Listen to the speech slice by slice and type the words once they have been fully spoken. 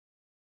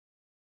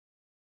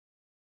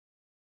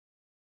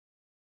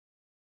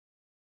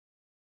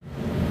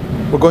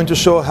We're going to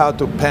show how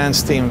to pan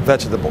steam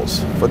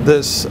vegetables. For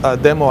this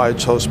demo, I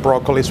chose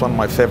broccoli. It's one of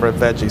my favorite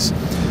veggies.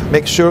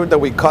 Make sure that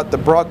we cut the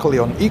broccoli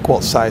on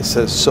equal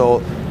sizes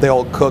so they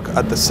all cook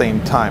at the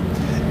same time.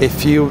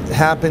 If you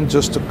happen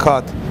just to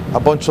cut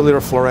a bunch of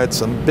little florets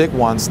and big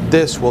ones,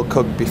 this will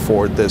cook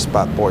before this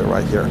bad boy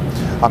right here.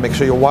 Make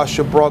sure you wash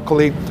your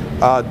broccoli,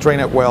 drain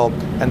it well,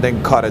 and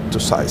then cut it to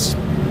size.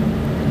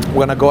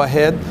 We're gonna go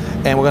ahead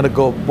and we're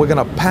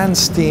gonna pan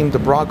steam the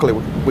broccoli.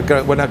 We're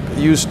gonna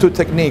use two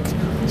techniques,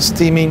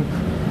 steaming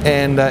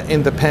and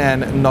in the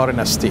pan, not in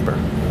a steamer.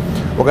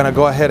 We're gonna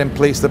go ahead and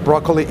place the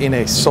broccoli in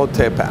a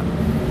saute pan.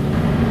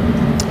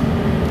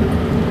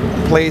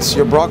 Place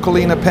your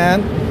broccoli in a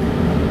pan.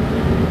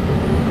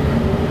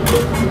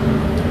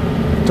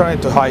 Turn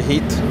it to high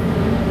heat.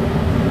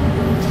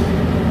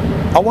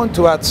 I want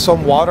to add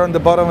some water on the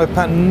bottom of the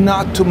pan,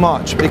 not too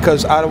much,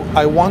 because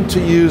I want to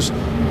use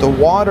the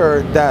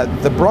water that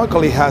the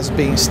broccoli has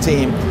been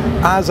steamed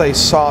as a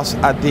sauce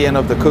at the end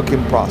of the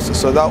cooking process.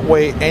 So that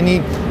way any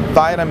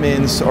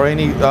vitamins or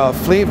any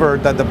flavor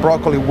that the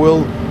broccoli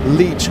will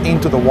leach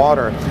into the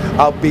water,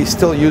 I'll be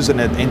still using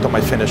it into my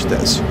finished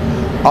dish.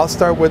 I'll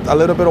start with a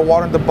little bit of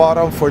water on the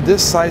bottom. For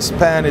this size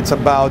pan, it's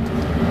about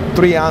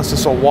 3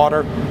 ounces of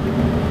water.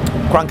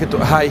 Crank it to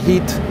high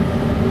heat,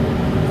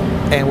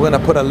 and we're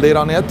gonna put a lid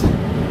on it.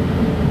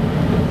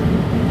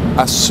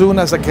 As soon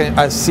as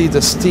I see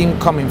the steam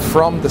coming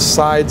from the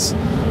sides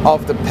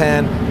of the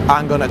pan,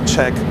 I'm gonna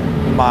check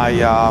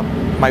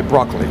my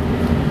broccoli.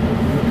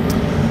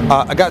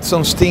 I got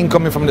some steam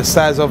coming from the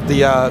sides of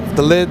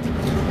the lid.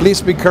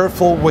 Please be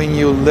careful when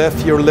you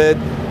lift your lid.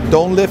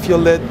 Don't lift your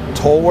lid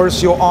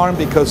towards your arm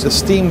because the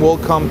steam will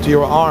come to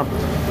your arm.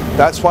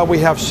 That's why we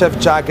have chef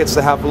jackets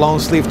that have long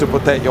sleeve to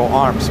protect your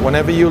arms.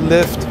 Whenever you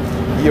lift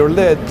your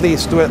lid,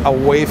 please do it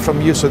away from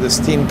you so the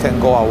steam can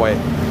go away.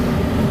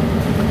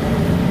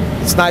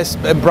 It's nice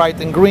and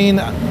bright and green.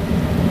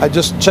 I'm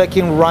just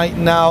checking right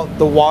now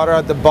the water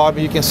at the bottom.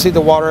 You can see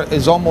the water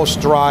is almost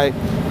dry.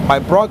 My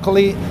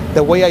broccoli,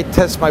 the way I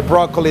test my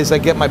broccoli is I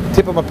get my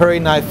tip of my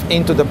paring knife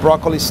into the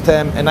broccoli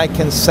stem and I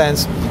can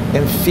sense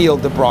and feel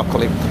the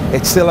broccoli.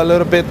 It's still a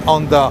little bit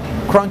on the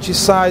crunchy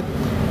side.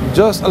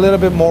 Just a little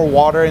bit more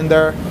water in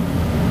there.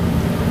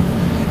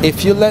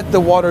 If you let the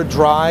water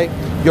dry,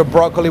 your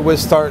broccoli will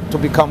start to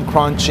become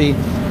crunchy,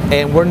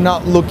 and we're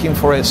not looking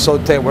for a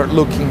saute, we're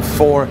looking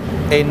for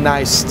a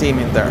nice steam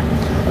in there.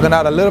 I'm gonna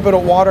add a little bit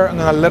of water, I'm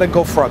gonna let it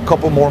go for a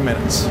couple more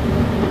minutes.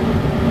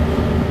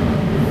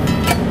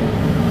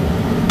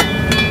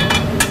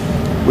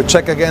 We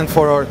check again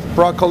for our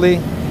broccoli.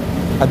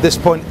 At this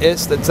point,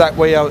 it's the exact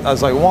way out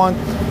as I want.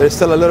 There's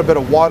still a little bit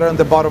of water on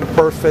the bottom,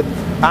 perfect.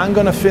 I'm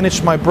gonna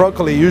finish my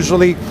broccoli.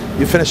 Usually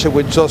you finish it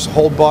with just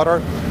whole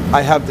butter.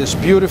 I have this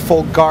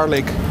beautiful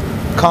garlic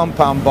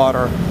compound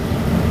butter,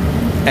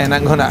 and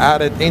I'm gonna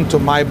add it into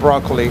my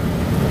broccoli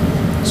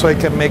so I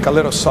can make a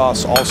little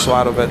sauce also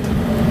out of it.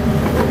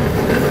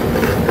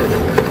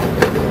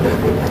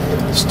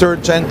 Stir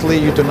gently.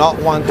 You do not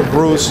want to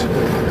bruise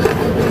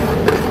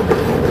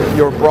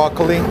your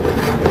broccoli.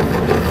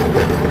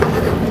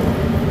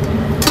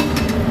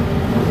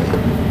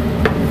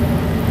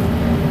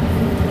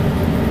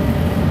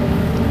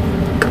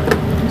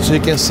 So you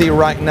can see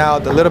right now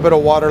the little bit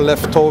of water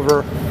left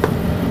over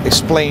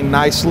is playing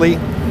nicely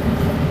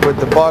with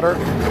the butter.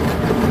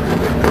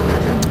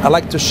 I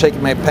like to shake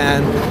my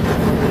pan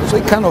so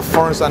it kind of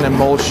forms an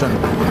emulsion.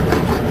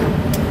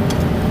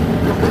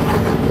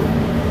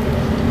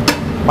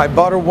 My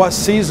butter was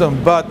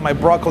seasoned, but my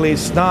broccoli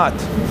is not.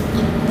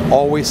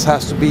 Always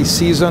has to be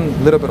seasoned.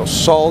 A little bit of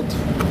salt.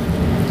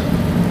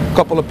 A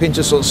couple of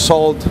pinches of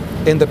salt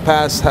in the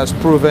past has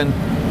proven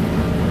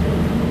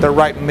the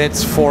right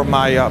mix for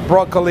my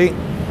broccoli.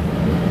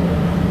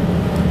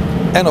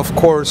 And of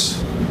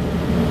course,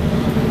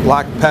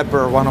 black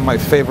pepper, one of my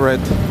favorite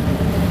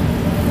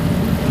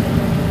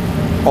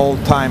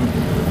all-time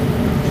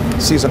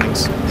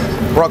seasonings.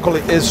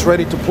 Broccoli is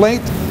ready to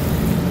plate.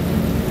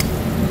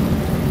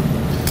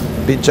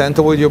 Be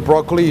gentle with your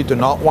broccoli, you do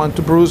not want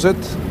to bruise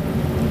it.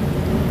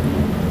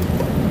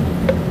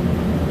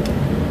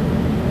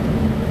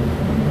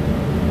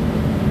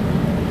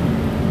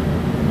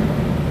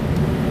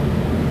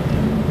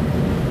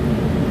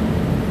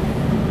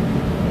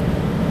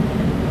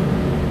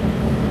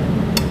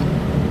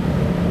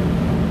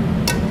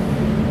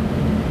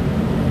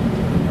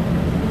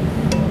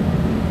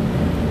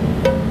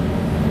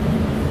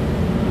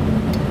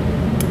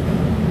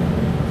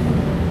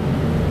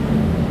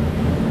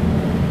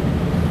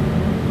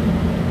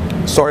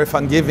 Sorry if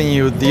I'm giving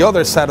you the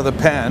other side of the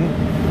pan.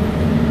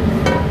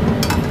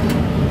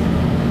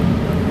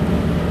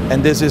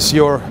 And this is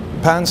your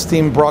pan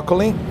steamed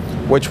broccoli,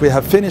 which we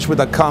have finished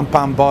with a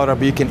compound butter,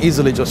 but you can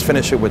easily just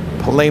finish it with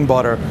plain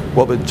butter,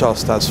 will be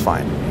just as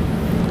fine.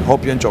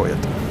 Hope you enjoy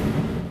it.